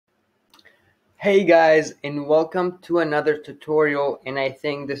Hey guys, and welcome to another tutorial, and I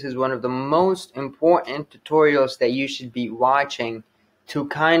think this is one of the most important tutorials that you should be watching to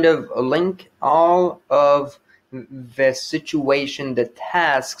kind of link all of the situation, the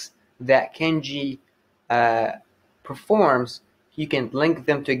tasks that KENJI performs. You can link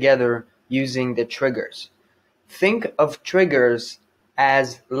them together using the triggers. Think of triggers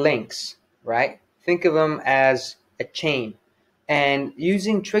as links, right? Think of them as a chain. And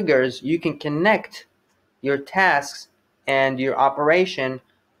using triggers, you can connect your tasks and your operation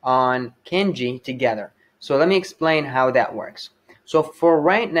on KENJI together. So let me explain how that works. So for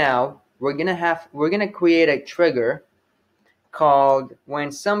right now, we're gonna create a trigger called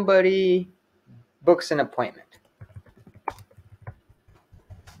when somebody books an appointment,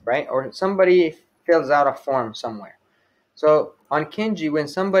 right? Or somebody fills out a form somewhere. So on KENJI, when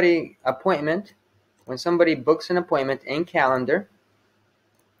somebody books an appointment in calendar,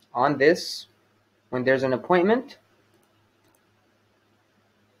 on this, when there's an appointment,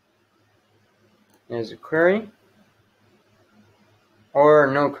 there's a query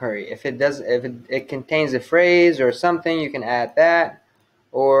or no query. If it contains a phrase or something, you can add that.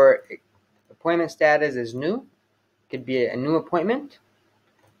 Or appointment status is new, could be a new appointment.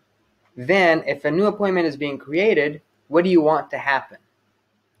 Then if a new appointment is being created, what do you want to happen?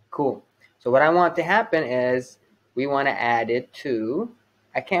 Cool. So what I want to happen is we want to add it to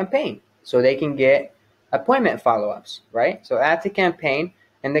a campaign so they can get appointment follow-ups, right? So add to campaign,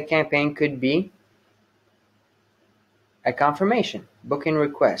 and the campaign could be a confirmation, booking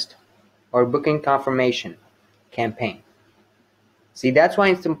request, or booking confirmation campaign. See, that's why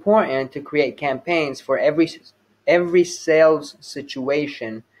it's important to create campaigns for every sales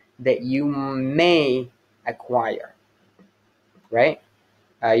situation that you may acquire, right?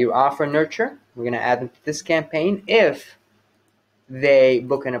 Your offer nurture, we're going to add them to this campaign if they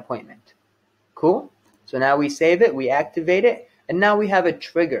book an appointment. Cool? So now we save it, we activate it, and now we have a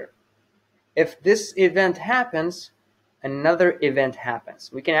trigger. If this event happens, another event happens.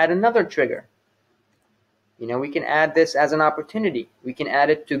 We can add another trigger. We can add this as an opportunity. We can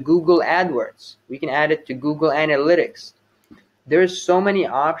add it to Google AdWords. We can add it to Google Analytics. There's so many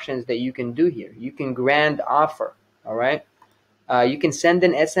options that you can do here. You can grand offer, all right? You can send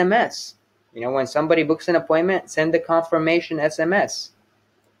an SMS. When somebody books an appointment, send the confirmation SMS.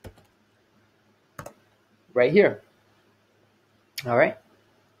 Right here. All right?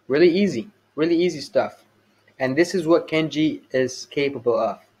 Really easy stuff. And this is what KENJI is capable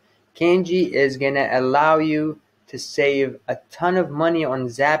of. KENJI is going to allow you to save a ton of money on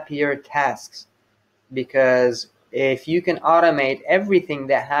Zapier tasks, because if you can automate everything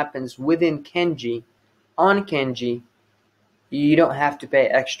that happens within KENJI, on KENJI, you don't have to pay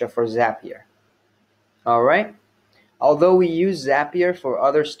extra for Zapier. All right? Although we use Zapier for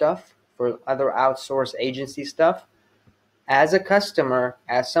other stuff, for other outsourced agency stuff, as a customer,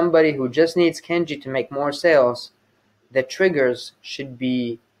 as somebody who just needs KENJI to make more sales, the triggers should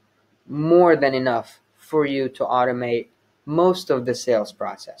be more than enough for you to automate most of the sales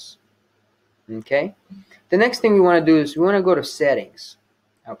process. Okay? The next thing we want to do is we want to go to settings.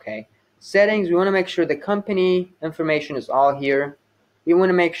 Okay? Settings, we want to make sure the company information is all here. We want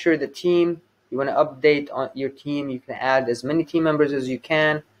to make sure the team, you want to update on your team. You can add as many team members as you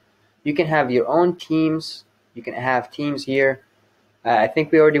can. You can have your own teams. You can have teams here. I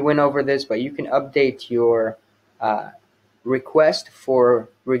think we already went over this, but you can update your request for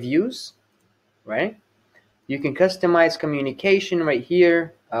reviews, right? You can customize communication right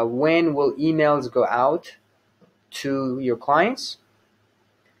here. When will emails go out to your clients?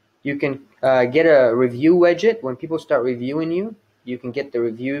 You can get a review widget. When people start reviewing you, you can get the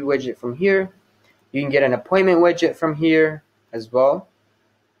review widget from here. You can get an appointment widget from here as well,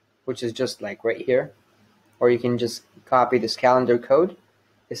 which is just like right here. Or you can just copy this calendar code.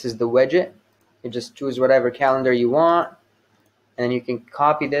 This is the widget. You just choose whatever calendar you want, and then you can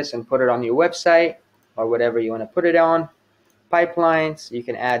copy this and put it on your website or whatever you want to put it on. Pipelines, you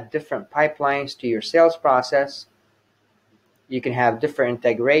can add different pipelines to your sales process. You can have different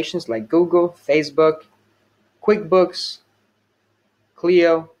integrations like Google, Facebook, QuickBooks,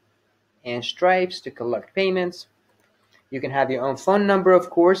 Clio, and Stripes to collect payments. You can have your own phone number, of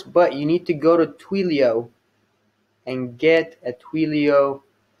course, but you need to go to Twilio and get a Twilio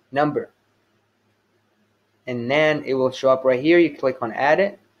number. And then it will show up right here. You click on add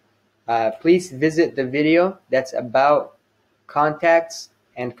it. Please visit the video that's about contacts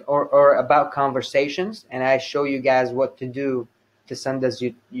and or about conversations, and I show you guys what to do to send us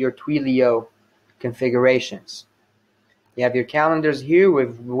your Twilio configurations. You have your calendars here.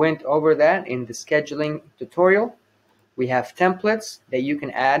 We've went over that in the scheduling tutorial. We have templates that you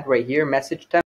can add right here, message templates.